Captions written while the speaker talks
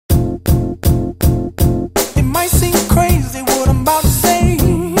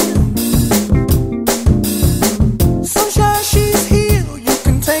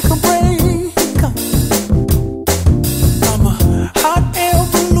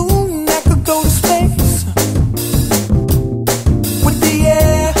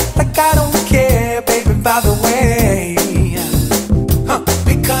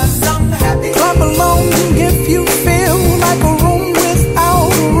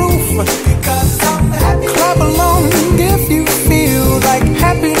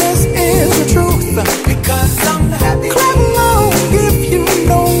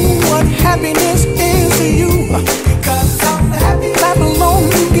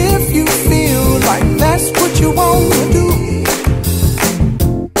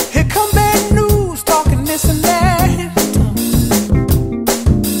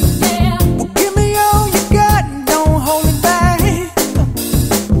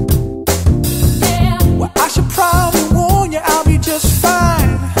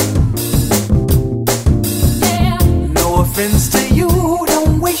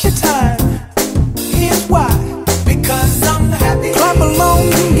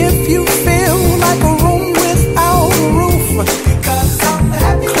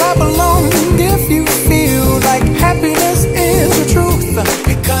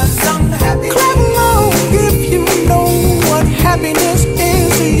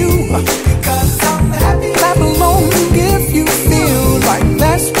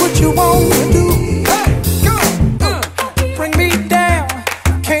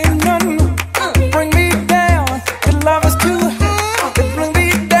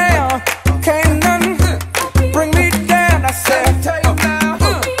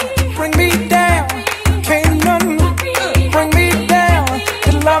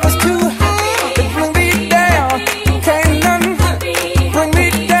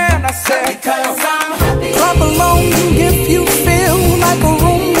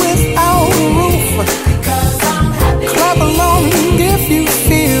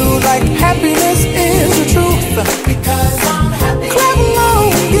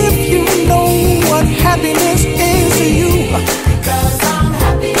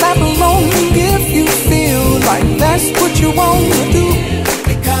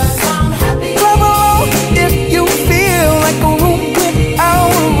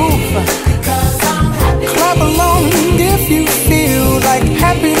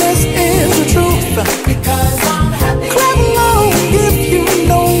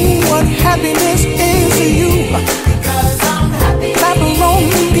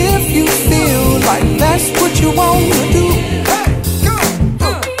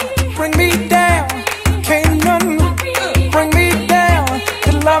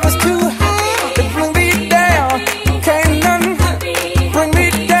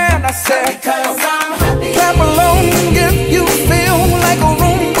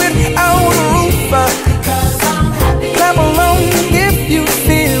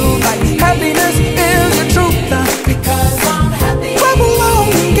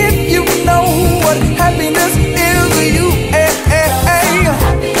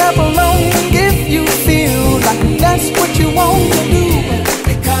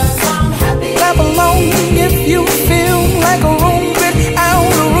Clap along if you feel like a room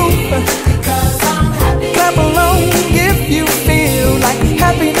without a roof.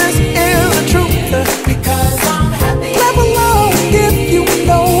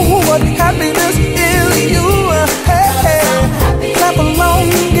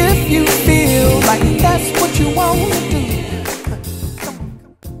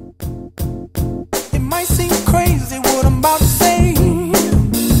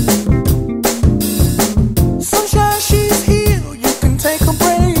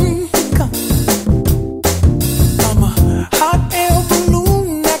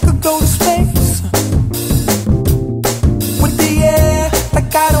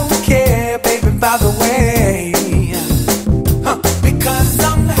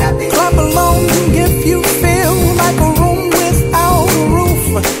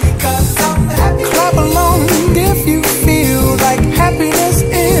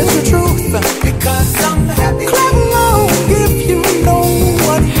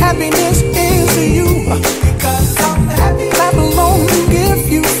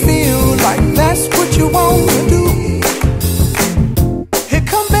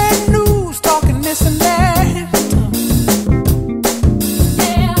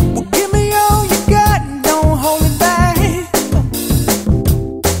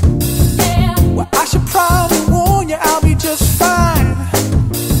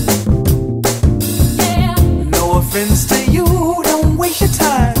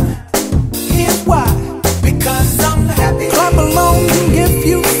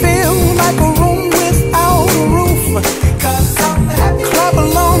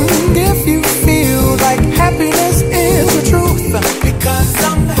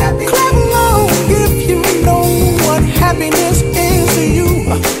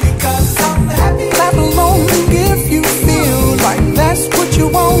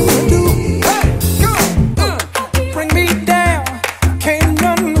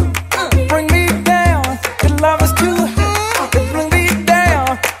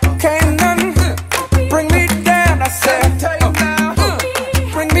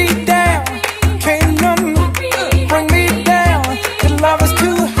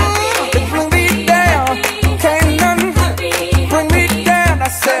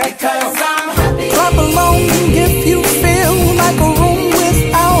 'cause I'm happy. Clap along if you feel like a room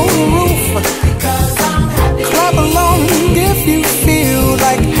without a roof. Because I'm happy. Clap along if you feel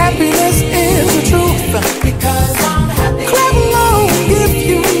like happiness is the truth. Because I'm happy. Clap along if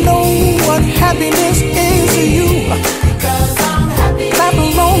you know what happiness is to you. Because I'm happy. Clap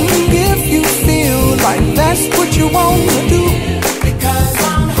along if you feel like that's what you want to do. Because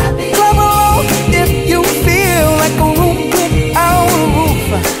I'm happy. Clap along if you feel like a room without a roof.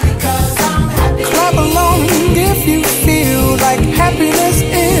 Because I'm happy. Clap along if you feel like happiness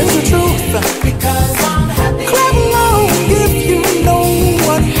is the truth. Because I'm happy. Clap along if you know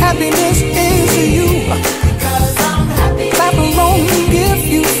what happiness is to you. Because I'm happy. Clap along if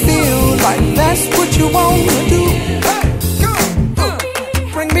you feel like that's what you want to do.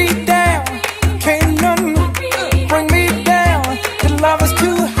 Bring me down, can't none bring me down. Your love is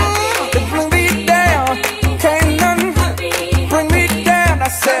too high to bring me down. Can't none bring me down. I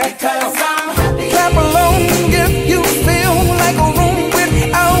said, Because I'm happy. clap along if you feel like a room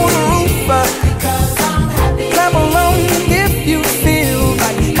without a roof. Because I'm happy. Clap along if you feel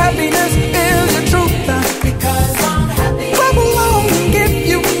like happiness is the truth. Because I'm happy. Clap along if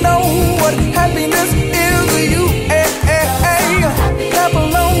you know what happiness is to you. Hey, hey, hey. Clap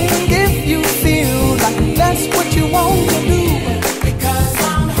along if you feel like that's what you want to do. Because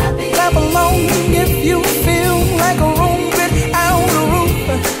I'm happy. Clap along if you feel like a room without a roof.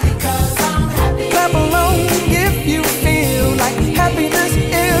 Because I'm happy. Clap along if you feel like happiness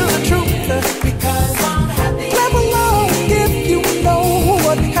is the truth. Because I'm happy. Clap along if you know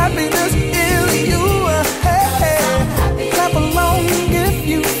what happiness is to you. Hey, hey. Clap along if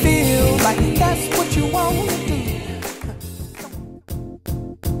you feel like that's what you want to do.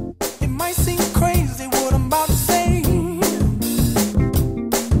 It might seem crazy what I'm about to say.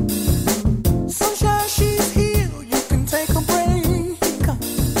 Sunshine, she's here, you can take a break.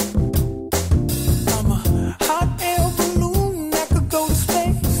 I'm a hot air balloon that could go to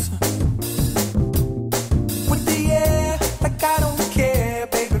space. With the air, like I don't care,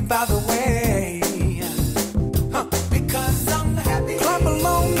 baby, by the way.